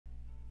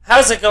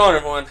How's it going,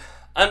 everyone?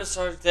 I'm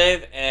Nostalgic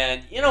Dave,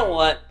 and you know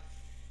what?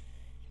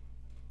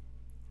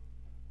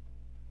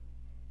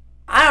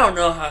 I don't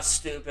know how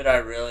stupid I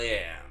really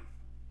am.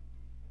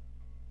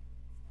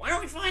 Why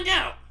don't we find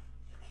out?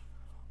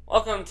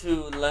 Welcome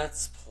to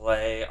Let's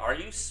Play Are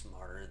You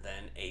Smarter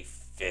Than a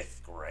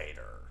Fifth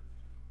Grader?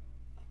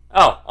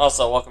 Oh,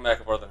 also, welcome back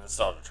aboard the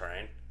Nostalgia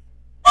Train.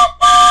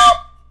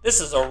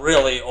 This is a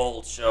really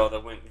old show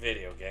that went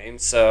video game,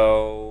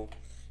 so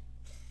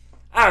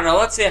I don't know.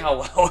 Let's see how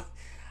well.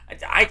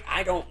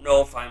 I don't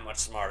know if I'm much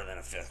smarter than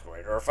a fifth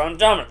grader or if I'm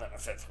dumber than a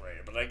fifth grader,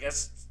 but I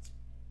guess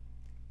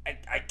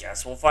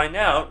we'll find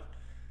out.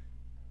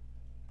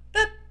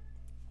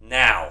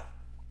 Now.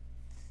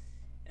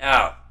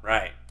 Oh,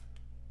 right.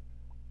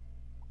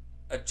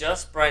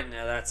 Adjust brighten.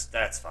 Now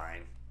that's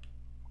fine.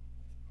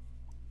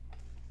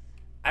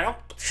 I don't.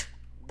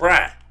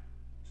 Bruh.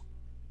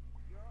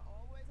 You're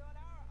always on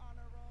our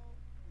honor roll.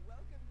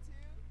 Welcome to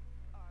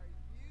Are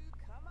You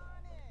Come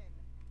On In.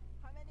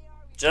 How many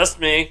are we? Just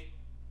me.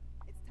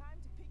 It's time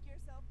to pick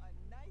yourself a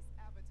nice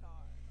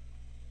avatar.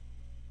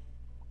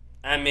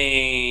 I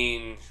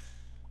mean.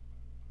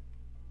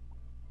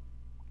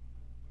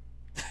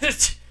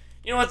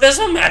 You know what? This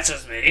one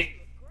matches me. Great.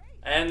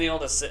 I am the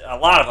oldest. A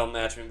lot of them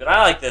match me, but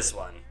I like this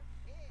one.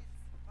 It's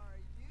Are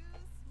You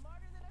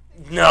Smarter Than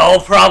a Fifth No,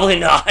 probably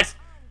not. I'm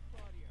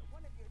Claudia,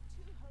 one of your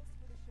two hosts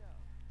for the show.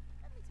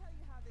 Let me tell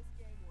you how this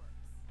game works.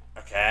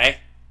 Okay.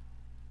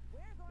 We're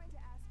going to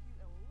ask you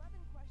 11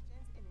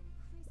 questions in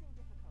increasing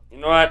difficulty.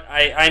 You know what?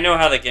 I know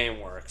how the game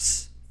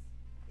works.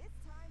 It's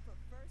time for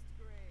first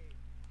grade.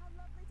 How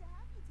lovely to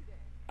have you today.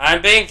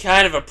 I'm being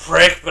kind of a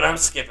prick, but I'm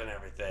skipping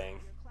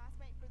everything. Your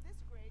classmate for this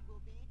grade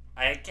will be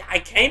I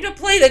came to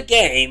play the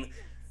game,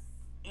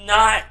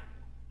 not.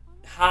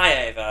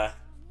 Hi, Ava.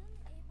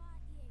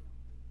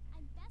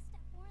 I'm best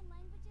at foreign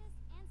languages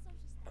and social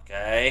studies.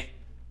 Okay.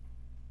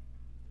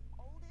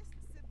 oldest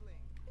sibling.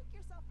 Pick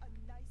yourself a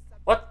nice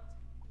subject. What?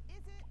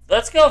 Is it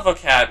Let's go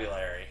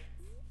vocabulary.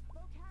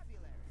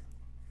 vocabulary?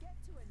 Get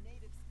to a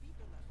native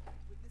speaker level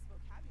with this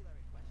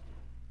vocabulary question.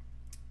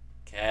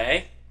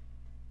 Okay.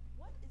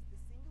 What is the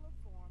singular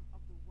form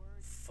of the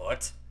word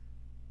Foot.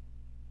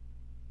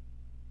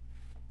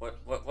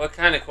 What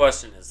kind of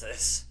question is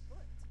this? foot?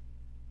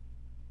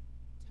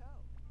 Toe.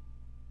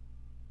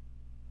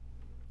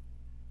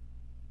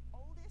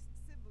 Oldest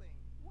sibling.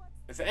 What's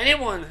If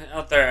anyone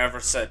out there ever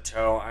said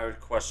toe, I would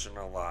question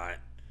a lot.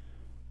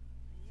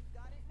 You've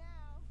got it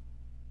now.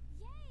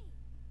 Yay!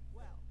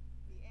 Well,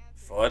 the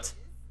answer Foot. is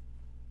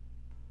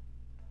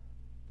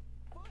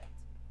foot.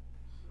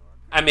 You're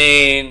I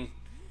mean,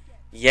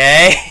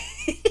 yay.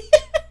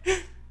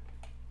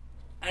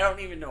 I don't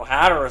even know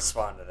how to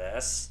respond to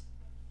this.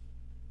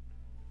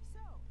 So,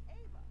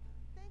 Ava,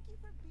 thank you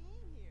for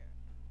being here.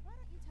 Why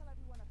don't you tell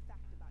everyone a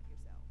fact about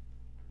yourself?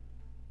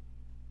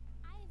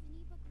 I have an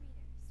ebook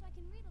reader, so I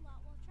can read a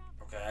lot while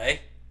traveling.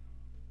 Okay.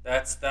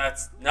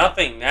 That's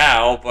nothing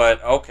now,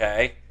 but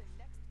okay. The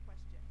next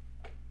question.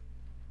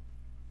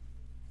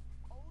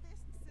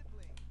 Oldest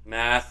sibling.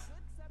 Math.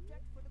 Good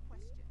subject for the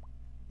question.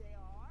 They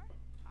are,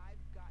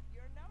 I've got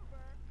your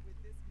number with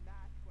this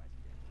math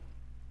question.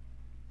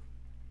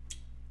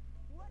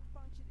 What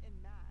function in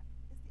math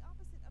is the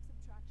opposite of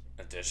subtraction?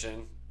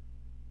 Addition.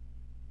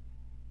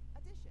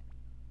 Addition.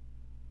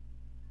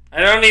 I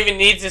don't even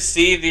need to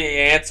see the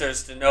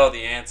answers to know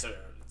the answer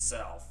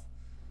itself.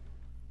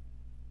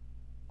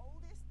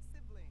 Oldest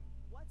sibling.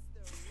 What's the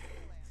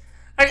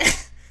real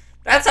answer?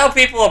 That's how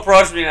people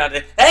approach me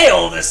nowadays. Hey,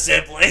 oldest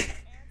sibling. Answer is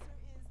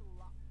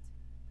locked.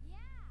 Yeah!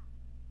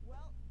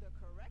 Well, the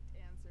correct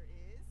answer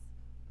is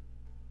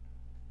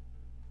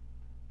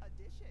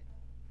addition.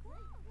 Great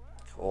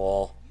work.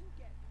 Cool. You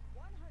get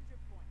 100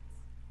 points.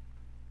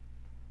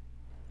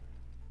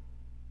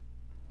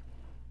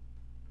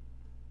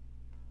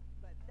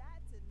 But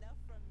that's enough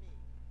from me.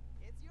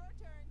 It's your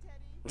turn,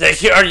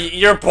 Teddy.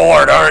 You're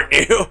bored, aren't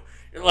you?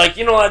 You're like,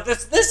 you know what?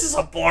 This is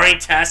a boring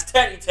task.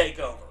 Teddy, take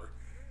over.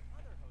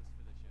 Other host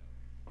for the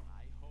show.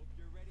 I hope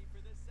you're ready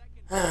for the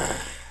second.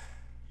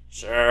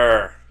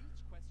 Sure.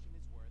 Each question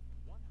is worth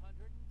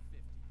 150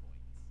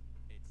 points.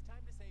 It's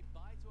time to say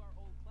bye to our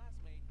old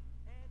classmate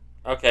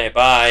and Okay,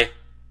 bye.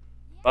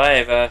 Bye,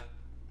 Ava.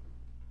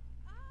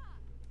 Ah!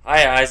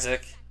 Hi,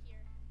 Isaac. Back here.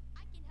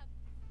 I can help.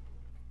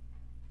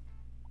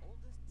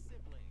 oldest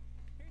sibling.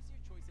 Here's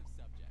your choice of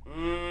subject.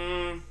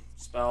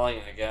 Spelling,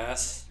 I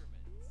guess.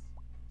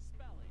 Measurements.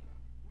 Spelling.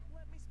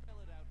 Let me spell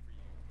it out for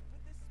you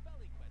with this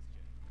spelling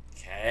question.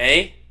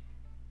 Okay.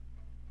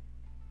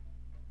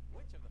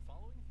 Which of the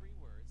following three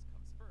words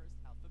comes first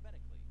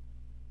alphabetically?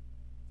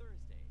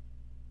 Thursday,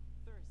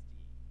 thirsty,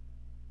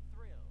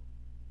 thrill.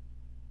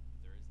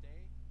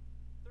 Thursday,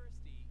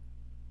 thirsty,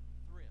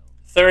 thrill.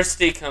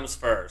 Thirsty comes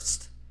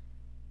first.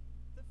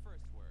 The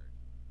first word.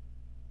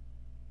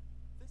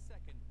 The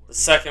second word. The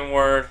second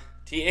word,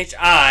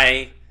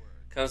 THI, Word.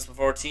 comes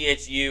before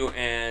THU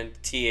and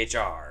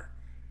THR.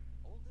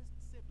 Oldest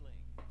sibling.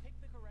 Pick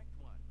the correct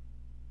one.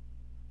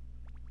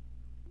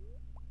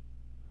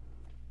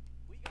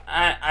 We got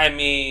I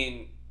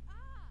mean,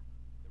 Ah!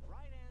 the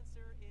right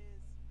answer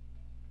is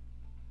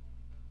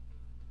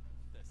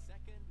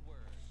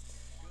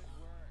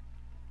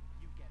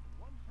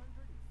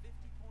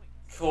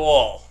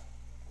Cool.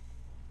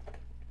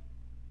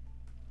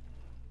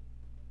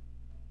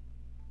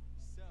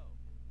 So,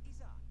 Isaac,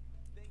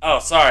 thank Oh,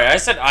 sorry. I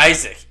said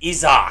Isaac.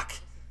 Isaac.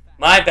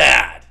 My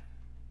bad.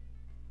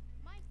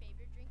 My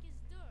favorite drink is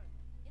Dur.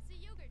 It's a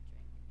yogurt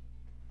drink.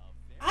 a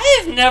very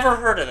I have never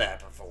heard of that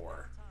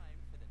before. time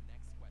for the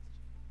next question.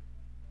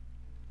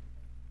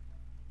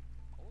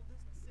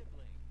 Oldest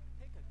sibling,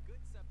 pick a good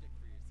subject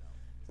for yourself.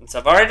 Since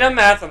I've already done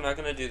math, I'm not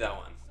going to do that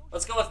one.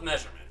 Let's go with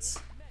measurements.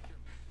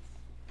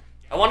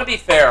 I want to be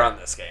fair on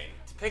this game.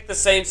 To pick the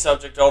same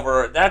subject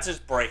over, that's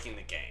just breaking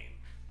the game.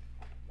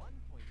 1.75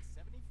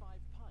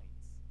 pints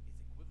is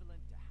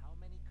equivalent to how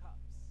many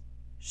cups?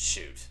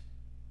 Shoot.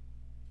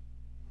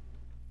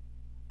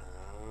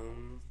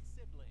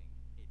 Sibling,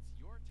 it's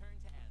your turn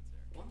to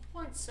answer.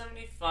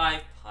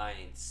 1.75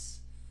 pints.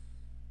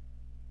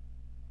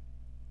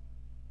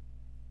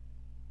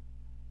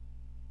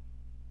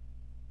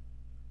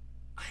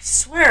 I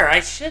swear,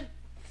 I should...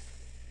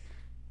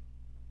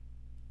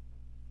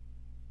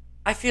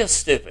 I feel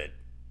stupid.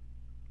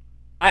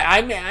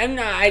 I'm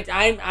not.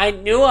 I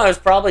knew I was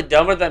probably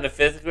dumber than a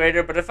 5th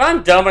grader, but if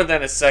I'm dumber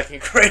than a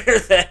 2nd grader,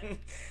 then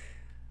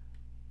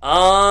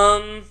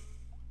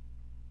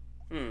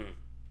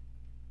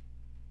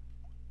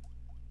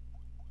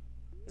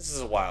this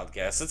is a wild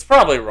guess. It's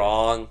probably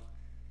wrong.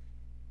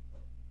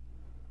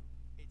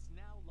 It's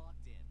now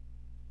locked in.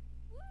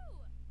 Woo!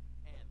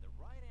 And the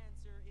right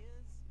answer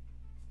is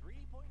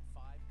 3.5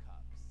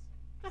 cups.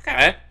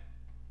 Okay,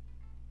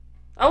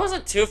 I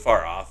wasn't too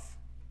far off.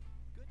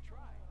 Good try,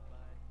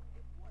 but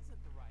it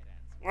wasn't the right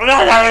answer.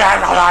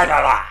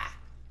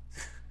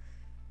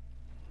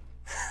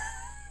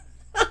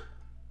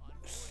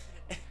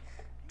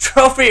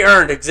 Trophy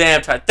earned.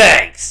 Exam time.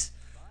 Thanks.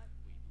 But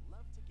we'd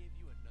love to give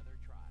you another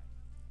try.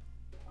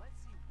 Let's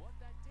see what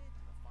that did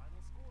to the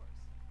final scores.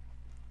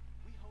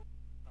 We hope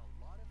you had a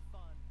lot of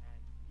fun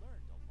and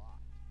learned a lot.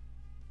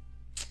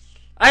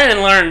 I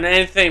didn't learn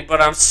anything,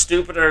 but I'm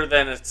stupider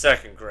than a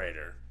 2nd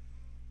grader.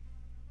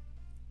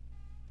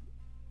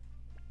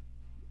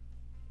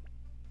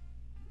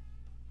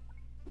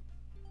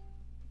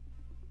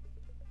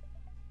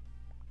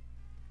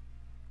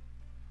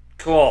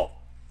 Cool.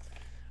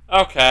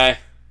 Okay.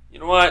 You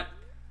know what?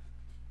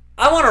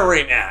 I want a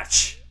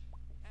rematch.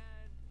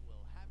 And we'll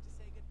have to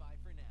say goodbye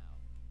for now.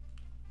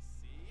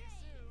 See you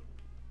soon.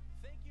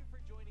 Thank you for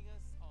joining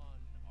us on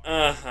Are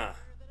You Uh-huh. Smarter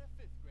Than a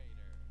Fifth Grader?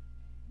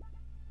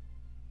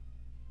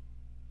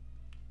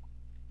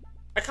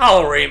 I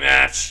call a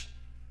rematch.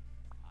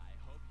 I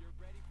hope you're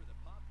ready for the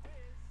pop quiz.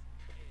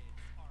 It's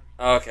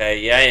Are You Okay,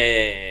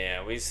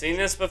 yeah. We've seen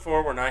this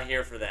before. We're not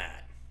here for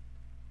that.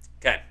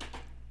 Okay.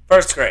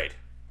 1st grade.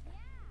 Yeah.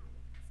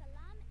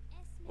 Salam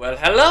es. Well,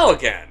 hello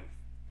again.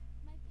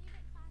 My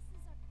favorite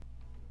classes are.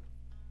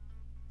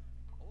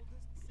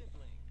 oldest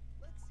sibling?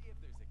 Let's see if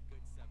there's a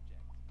good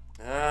subject.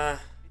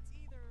 It's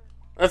either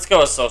Let's go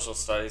with social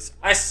studies.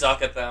 I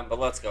suck at them, but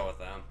let's go with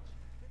them.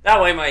 That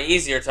way my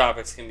easier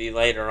topics can be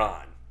later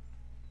on.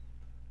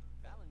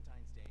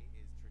 Valentine's Day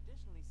is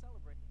traditionally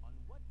celebrated on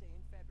what day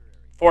in February?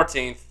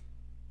 14th.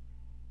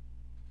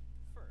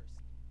 1st,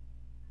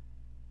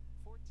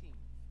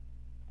 14th,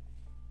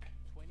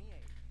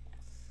 28th.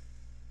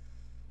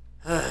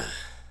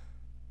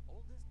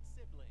 Oldest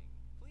sibling,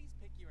 please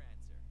pick your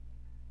answer.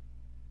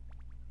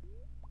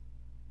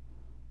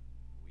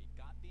 We've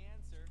got the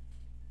answer.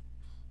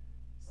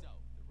 So,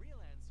 the real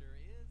answer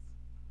is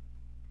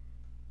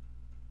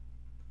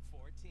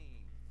 14.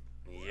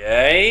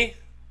 Yay.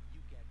 You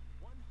get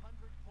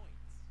 100 points.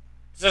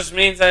 This just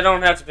means I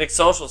don't have to pick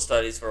social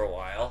studies for a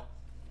while.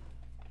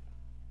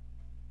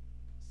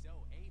 So,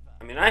 Ava,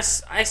 I mean, I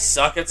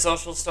suck at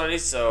social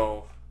studies,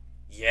 so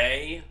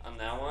yay on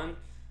that one.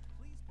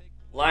 please pick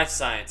Life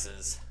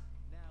sciences.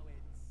 Now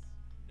it's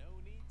no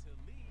need to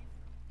leave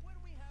when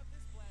we have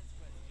this plans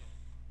question.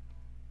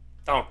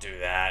 Don't do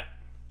that.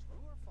 True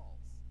or false?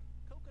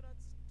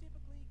 Coconuts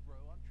typically grow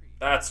on trees.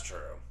 That's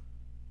true.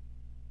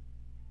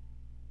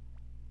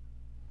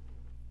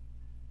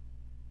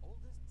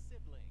 Oldest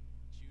sibling,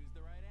 choose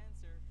the right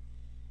answer.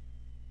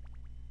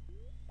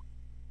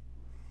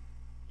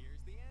 Here's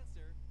the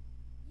answer,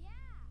 Yeah.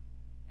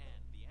 and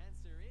the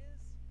answer is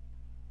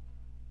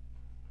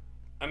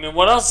I mean,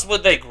 what else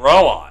would they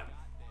grow on? got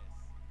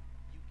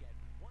this. You get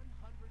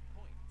 100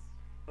 points.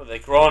 Would they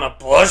grow on a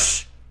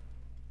bush?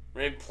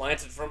 Maybe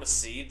planted from a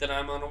seed that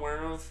I'm unaware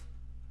of?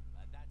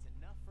 That's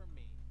enough for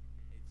me.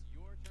 It's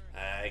your turn.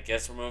 I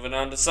guess we're moving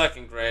on to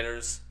 2nd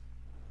graders.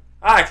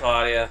 Hi,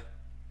 Claudia.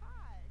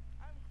 Hi,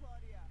 I'm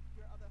Claudia,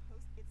 your other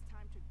host. It's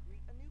time to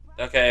greet a new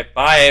class. Okay,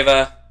 bye,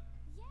 Ava.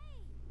 Yay.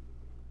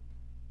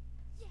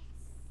 Yes.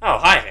 Oh,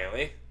 hi,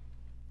 Haley.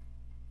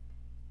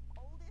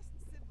 Oldest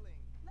sibling.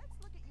 Let's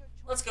look at your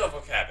choice. Let's go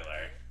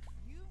vocabulary.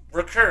 You've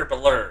Recur,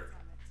 but learn.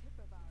 on the tip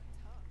of our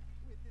tongue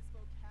with this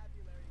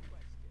vocabulary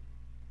question.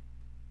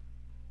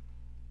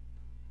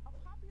 A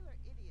popular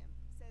idiom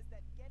says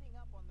that getting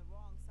up on the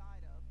wrong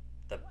side of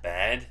The what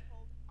bed?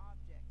 household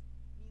object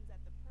means that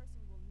the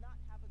person will not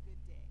have a good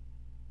day.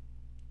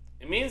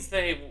 It means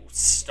they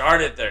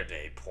started their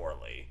day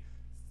poorly.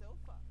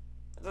 Sofa.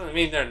 A That doesn't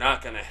mean they're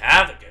not going to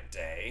have a good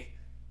day.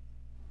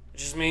 It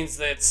just means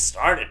that it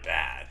started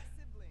bad.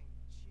 Sibling,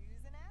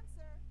 choose an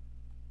answer.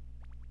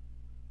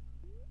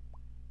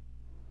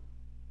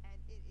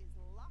 And it is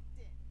locked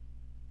in.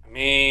 I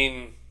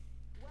mean,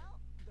 Well,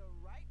 the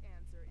right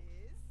answer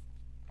is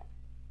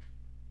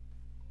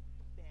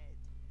bed.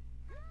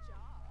 Good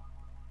job.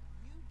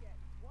 You get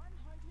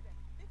 150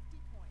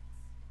 points.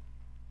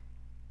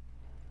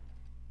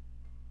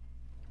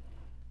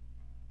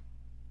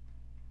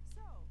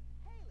 So,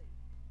 Haley,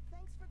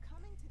 thanks for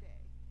coming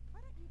today.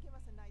 Why don't you give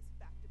us a nice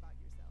fact about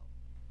yourself?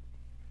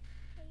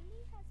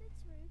 Haley has its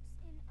roots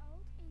in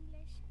Old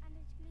English and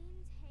it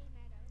means hay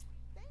meadow.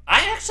 Thank you.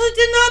 I actually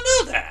did not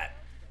know that.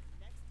 To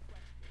the next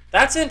question.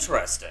 That's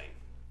interesting.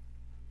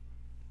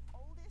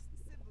 Oldest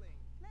sibling.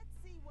 Let's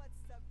see what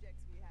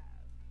subjects we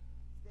have.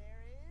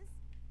 There is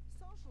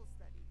social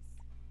studies,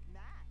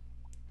 math,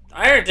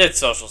 I already did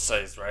social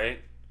studies,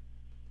 right?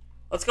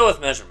 Let's go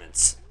with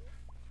measurements.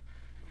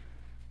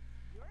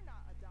 you're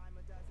not a dime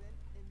a dozen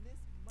in this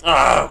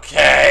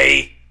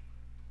Okay.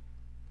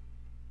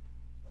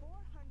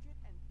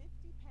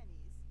 450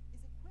 pennies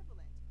is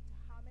equivalent to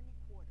how many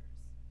quarters?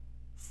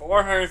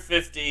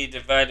 450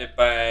 divided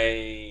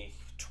by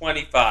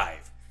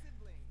 25.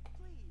 Sibling,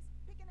 please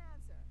pick an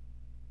answer.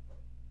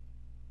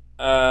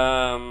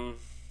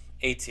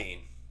 18.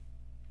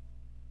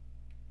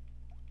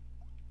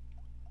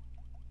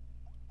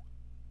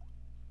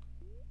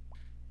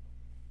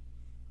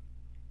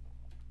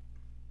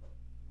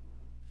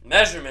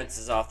 Measurements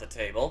is off the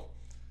table.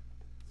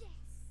 Yes!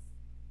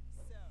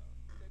 So,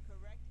 the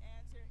correct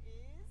answer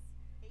is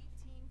 18.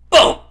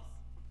 Boom!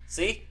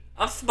 See?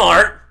 I'm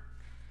smart.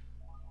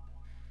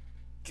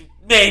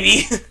 Maybe.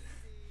 You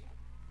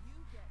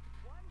get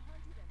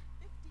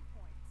 150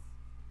 points.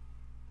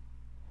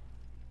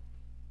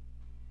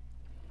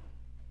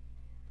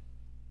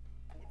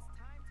 It's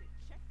time to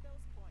check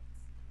those points.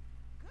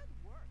 Good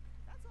work.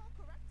 That's all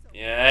correct so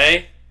far.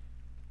 Yay.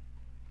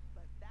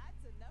 But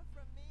that's enough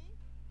from me.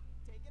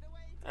 Take it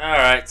away.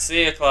 Alright,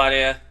 see ya,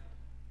 Claudia.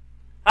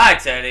 Hi,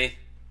 Teddy.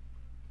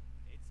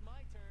 It's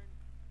my turn.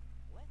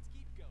 Let's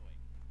keep going.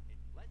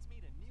 Let's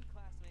meet a new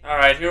classmate.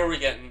 Alright, who are we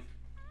getting?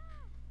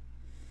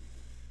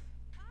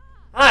 Ah!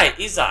 Hi, Isaac.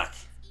 Isa, I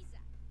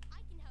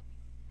can help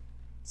you.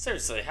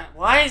 Seriously,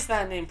 why is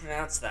that name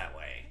pronounced that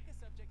way? Pick a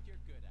subject you're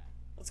good at.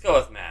 Let's go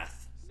with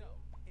math. So,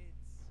 it's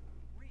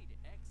read.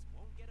 X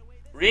won't get away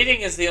this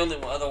Reading is the only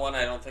other one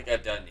I don't think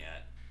I've done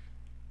yet.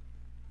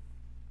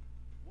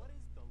 What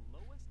is the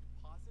lowest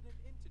positive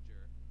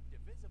integer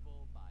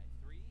divisible by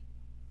 3,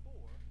 4,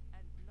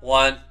 and 9?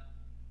 1.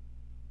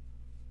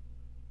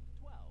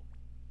 12,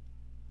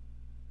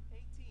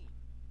 18,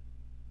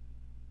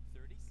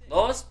 36.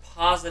 Lowest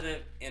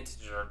positive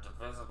integer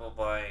divisible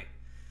by...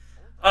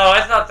 Oh,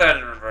 I thought that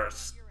in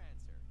reverse. Your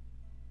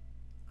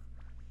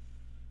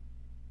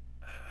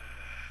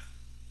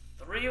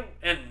answer. 3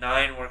 and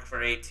 9 work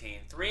for 18.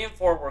 3 and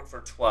 4 work for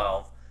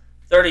 12.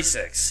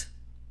 36.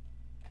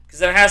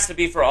 Because it has to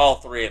be for all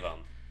three of them.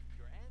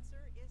 Your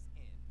answer is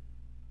in.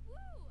 Woo!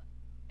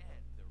 And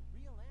the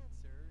real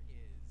answer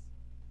is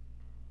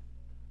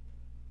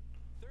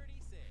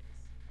 36.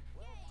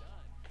 Well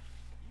done.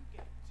 You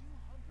get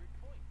 200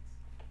 points.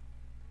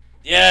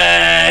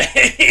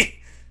 Yay!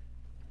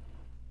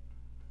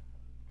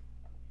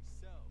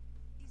 So,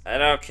 I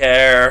don't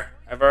care.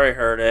 I've already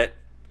heard it.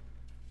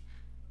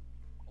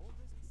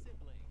 oldest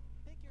sibling,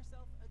 pick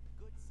yourself a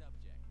good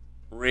subject.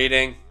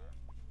 Reading.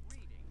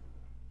 Reading.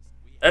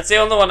 We That's the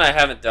only one I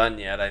haven't done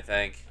yet, I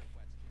think. have a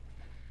question.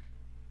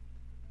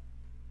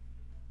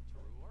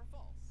 True or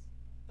false?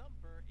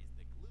 Thumper is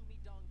the gloomy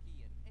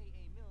donkey in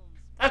A.A. Milne's.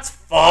 That's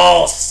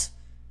false!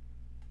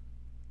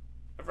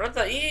 I've read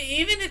the...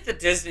 Even if the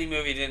Disney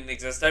movie didn't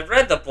exist, I've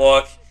read the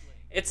book.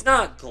 It's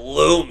not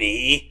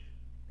gloomy.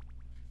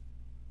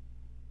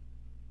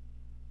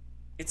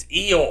 It's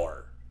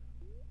Eeyore.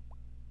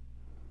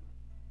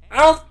 I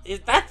don't... Is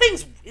that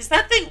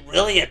thing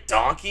really a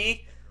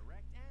donkey? The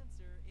correct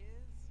answer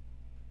is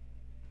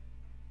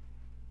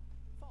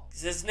false.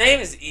 'Cause his name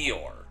is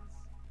Eeyore.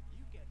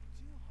 You get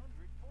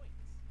 200 points.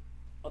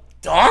 A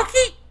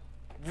donkey?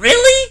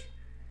 Really?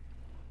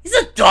 He's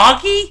a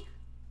donkey?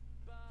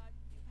 But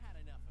you've had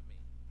enough of me.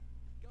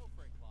 Go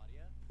for it,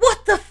 Claudia.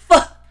 What the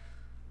fuck?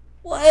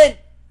 What?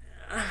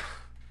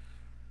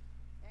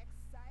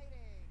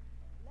 Exciting.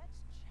 Let's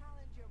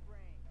challenge your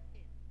brain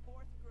in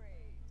 4th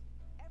grade.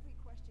 Every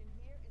question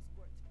here is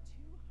worth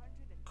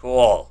 200.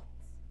 Cool.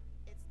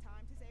 It's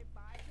time to say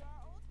bye to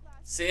our old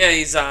class. See ya,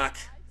 Isaac. Bye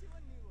to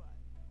a new one.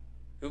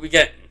 Who we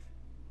getting?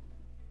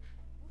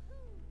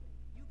 Woohoo!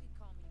 You can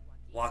call me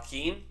Joaquin,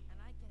 Joaquin?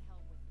 and I can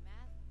help with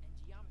math and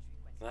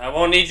geometry questions. I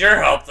won't need your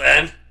help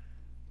then.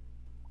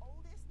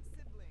 Oldest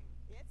sibling.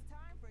 It's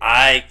time for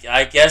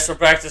I guess we're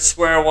back to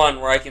square one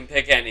where I can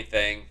pick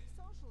anything.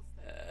 social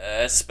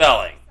studies.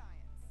 Spelling.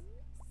 Science.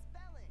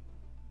 Spelling.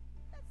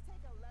 Let's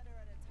take a letter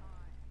at a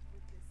time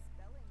with this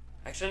spelling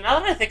point. Actually, now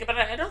that I think about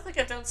it, I don't think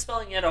I've done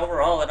spelling yet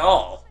overall at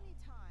all. How many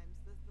times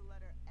does the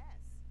letter S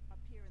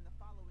appear in the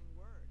following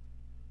word?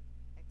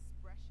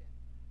 Expression.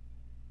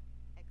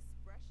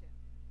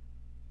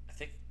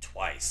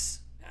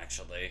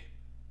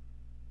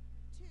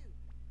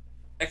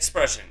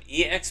 expression?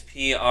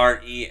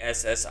 EXPRESSION.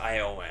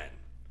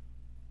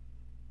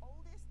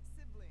 Oldest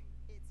sibling.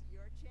 It's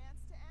your chance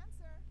to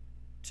answer.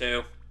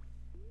 2.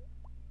 We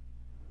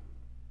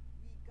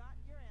got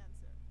your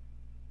answer.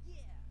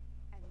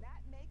 Yeah. And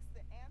that makes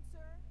the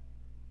answer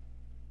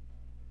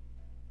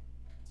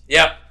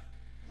Yep.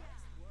 yes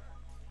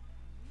word.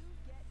 You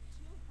get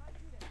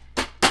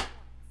 250 points.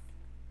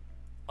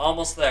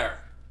 Almost there.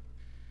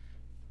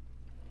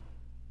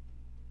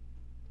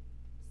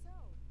 So,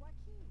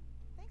 Joaquin,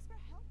 thanks for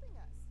helping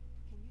us.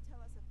 Can you tell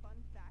us a fun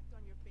fact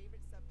on your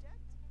favorite subject?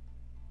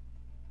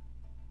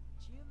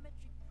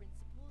 Geometric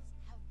principles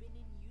have been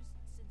in use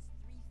since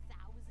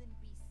 3000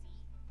 BC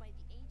by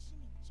the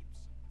ancient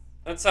Egyptians.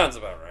 That sounds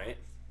about right.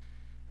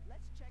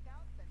 Let's check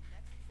out the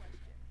next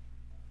question.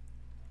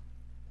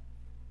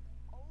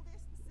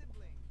 Oldest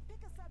sibling.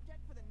 Pick a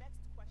subject for the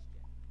next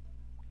question.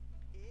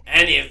 It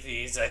Any is of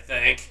these, I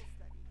think. social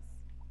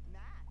studies,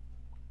 math,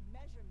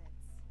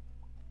 measurements.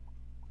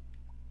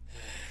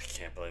 I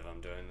can't believe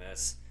I'm doing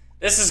this.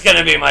 This is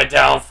gonna be my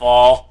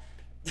downfall.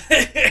 All great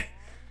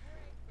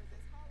for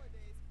this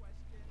holidays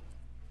question.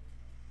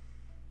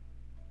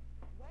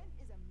 When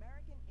is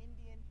American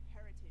Indian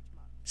Heritage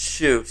Month?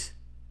 Shoot.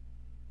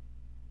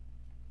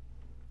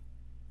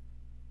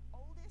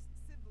 Oldest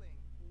sibling.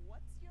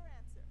 What's your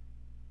answer?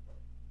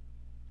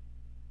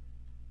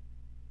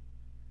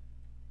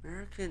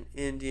 American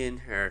Indian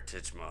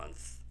Heritage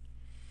Month.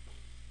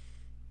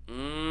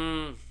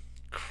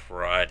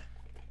 Crud.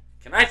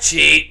 Can I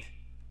cheat?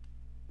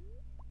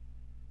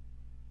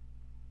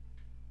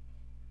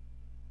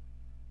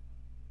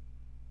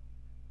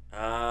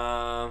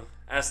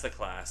 Ask the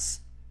class.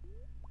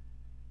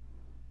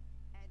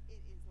 And it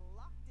is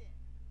locked in.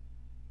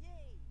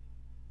 Yay!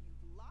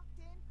 You've locked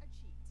in a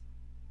cheat.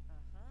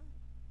 Uh-huh.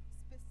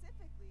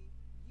 Specifically,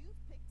 you've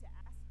picked to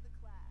ask the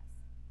class.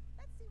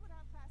 Let's see what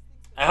our class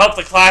thinks. I hope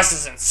the class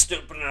isn't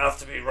stupid enough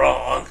to be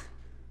wrong.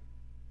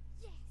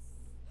 Yes!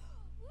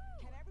 Woo!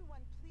 Can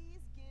everyone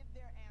please give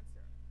their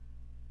answer?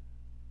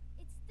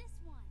 It's this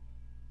one.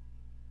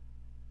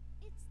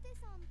 It's this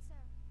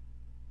answer.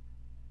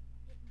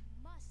 It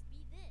must be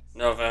this.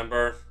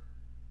 November.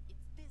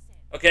 It's this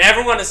end. Okay,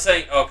 everyone is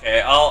saying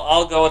okay.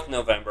 I'll go with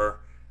November.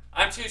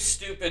 I'm too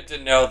stupid to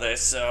know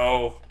this,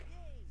 so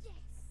Yes!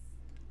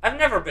 I've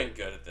never been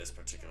good at this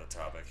particular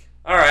topic.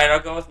 All right, I'll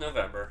go with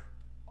November.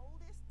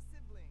 Oldest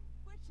sibling.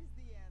 Which is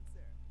the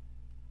answer?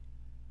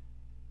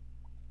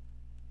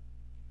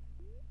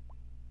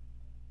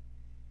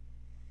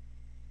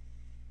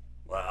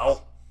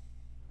 Well,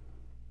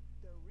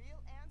 The real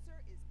answer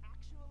is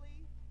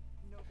actually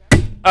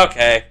November.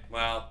 okay.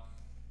 Well,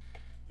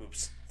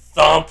 oops.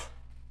 Thump.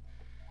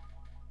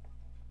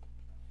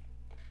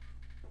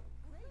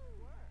 Great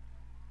work.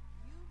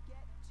 You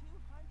get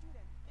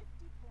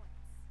 250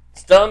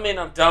 points. Still mean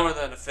I'm dumber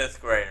than a 5th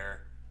grader.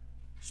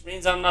 Which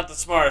means I'm not the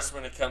smartest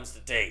when it comes to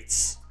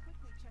dates.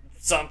 Quickly check the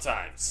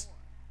Sometimes. score.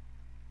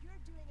 You're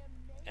doing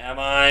amazing. Am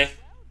I?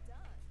 Well done.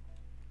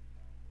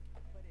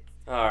 But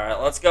it's Alright,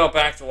 let's go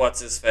back to what's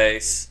his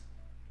face.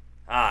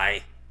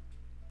 Hi.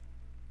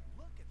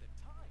 Look at the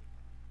time.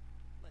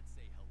 Let's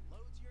say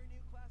hello to your new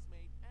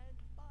classmate and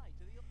bye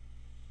to the.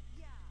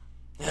 Yeah.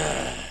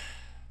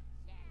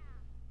 Yeah!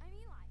 I'm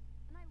Eli,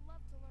 and I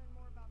love to learn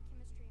more about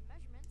chemistry and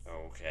measurements.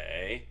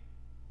 Okay.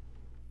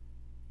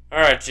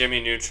 Alright,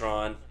 Jimmy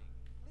Neutron.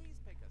 Please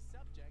pick a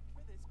subject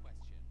for this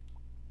question.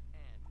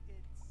 And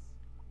it's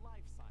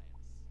life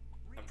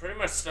science. I'm pretty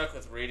much stuck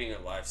with reading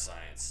and life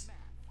science. Math.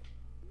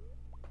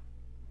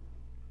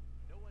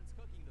 No one's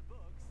cooking the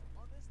books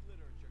on this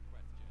literature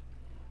question.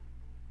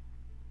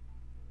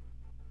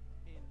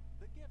 In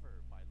The Giver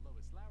by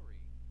Lois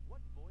Lowry, what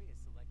boy is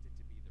selected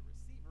to be the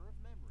receiver of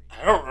memory?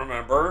 I don't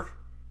remember.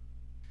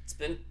 It's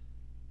been.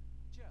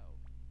 Joe.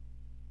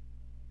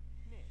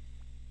 Nick.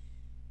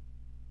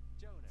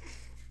 Jonas.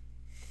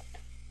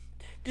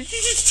 Did you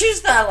just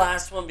choose that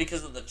last one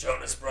because of the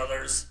Jonas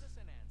Brothers? Give us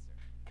an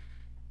answer.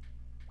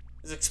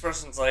 His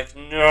expression's like,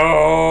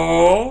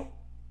 no.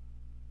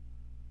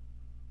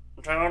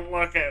 Don't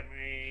look at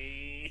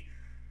me.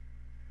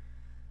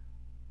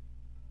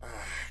 Ah,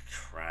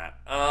 crap.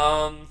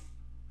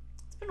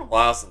 It's been a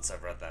while since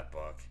I've read that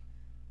book.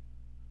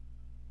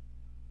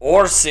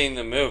 Or seen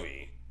the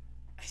movie.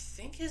 I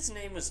think his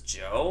name was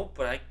Joe,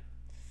 but I...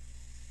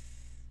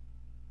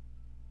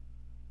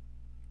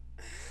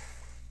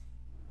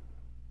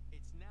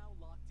 It's now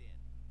locked in.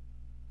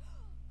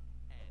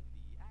 And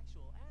the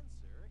actual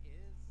answer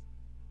is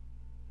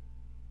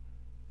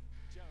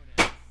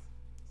Jonas.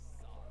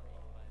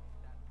 Sorry,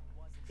 but that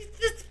wasn't.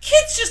 The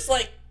kid's just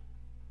like...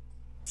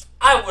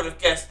 I would have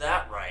guessed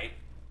that right.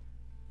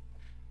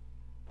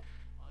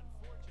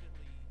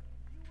 Unfortunately,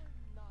 you were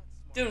not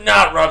smart. Do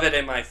not rub it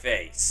in my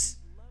face.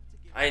 Love to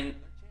give I- you another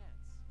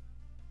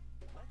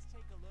chance. Let's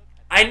take a look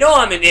at. I know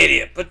I'm an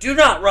idiot, but do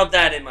not rub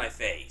that in my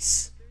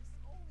face. There's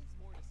always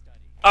more to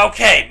study.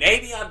 Okay,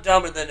 maybe I'm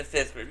dumber than a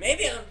 5th grader.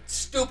 Maybe I'm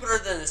stupider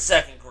than a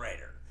 2nd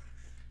grader.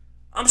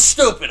 I'm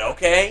stupid,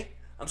 okay?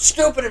 I'm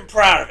stupid and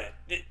proud of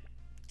it.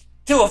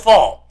 To a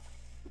fault.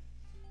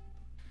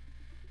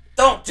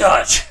 Don't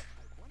judge.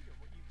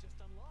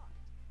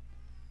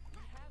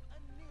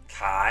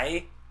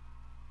 Kai?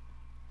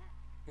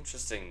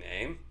 Interesting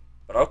name,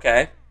 but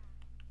okay.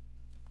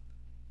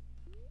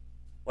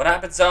 What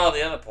happens to all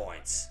the other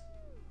points?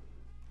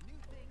 New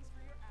things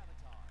for your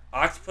avatar.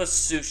 Octopus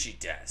sushi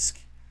desk.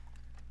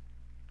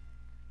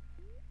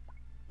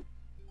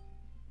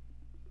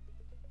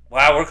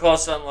 Wow, we're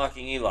close to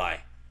unlocking Eli.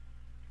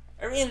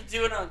 Are we going to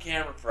do it on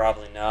camera?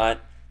 Probably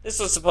not. This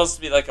was supposed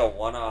to be like a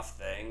one-off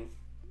thing.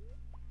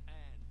 And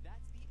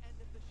that's the end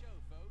of the show,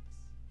 folks.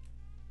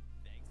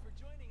 Thanks for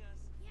joining us.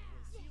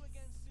 We'll see you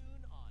again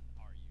soon on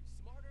Are You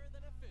Smarter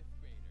Than a Fifth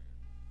Grader?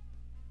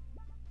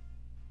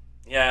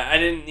 Yeah, I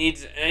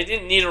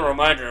didn't need a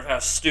reminder of how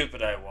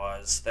stupid I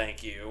was.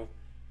 Thank you.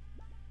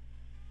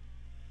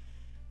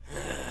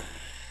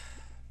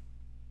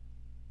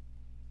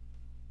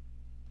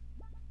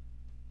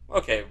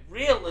 Okay,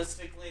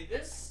 realistically,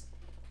 this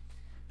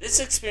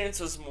experience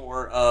was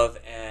more of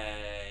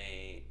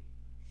a...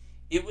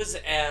 It was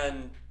a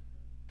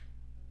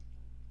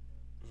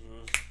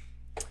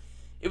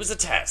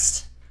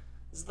test.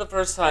 This is the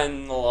first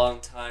time in a long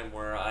time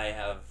where I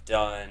have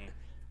done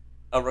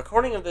a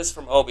recording of this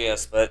from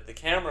OBS, but the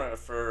camera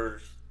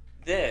for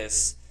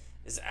this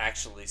is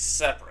actually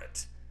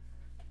separate.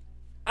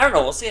 I don't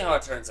know, we'll see how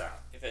it turns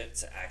out. If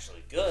it's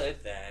actually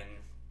good, then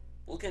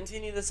we'll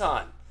continue this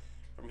on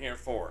from here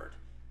forward.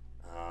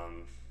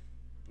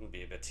 It'll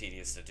be a bit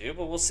tedious to do,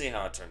 but we'll see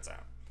how it turns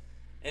out.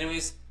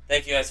 Anyways,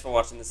 thank you guys for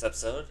watching this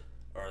episode,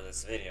 or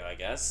this video, I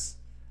guess.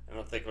 I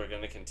don't think we're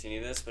going to continue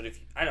this, but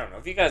I don't know,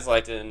 if you guys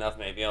liked it enough,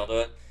 maybe I'll do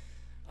it.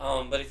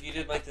 But if you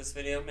did like this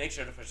video, make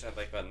sure to push that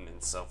like button,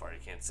 and so far you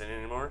can't sit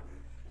anymore.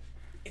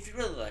 If you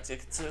really liked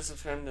it, consider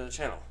subscribing to the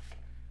channel.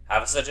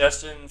 Have a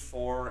suggestion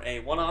for a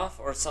one-off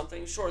or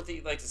something short that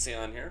you'd like to see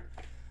on here?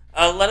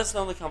 Let us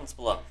know in the comments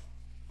below.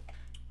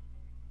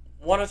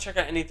 Want to check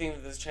out anything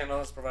that this channel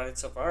has provided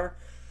so far?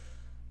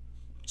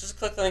 Just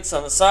click the links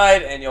on the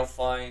side and you'll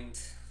find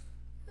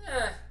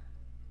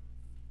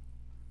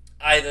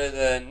either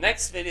the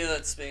next video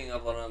that's being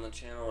uploaded on the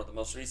channel, or the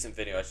most recent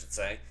video I should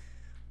say,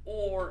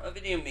 or a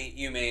video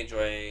you may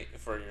enjoy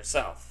for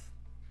yourself.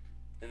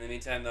 In the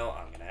meantime though,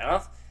 I'm going to head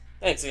off.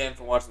 Thanks again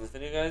for watching this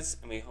video, guys,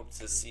 and we hope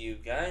to see you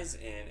guys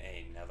in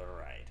another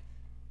ride.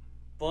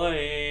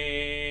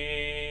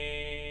 Bye!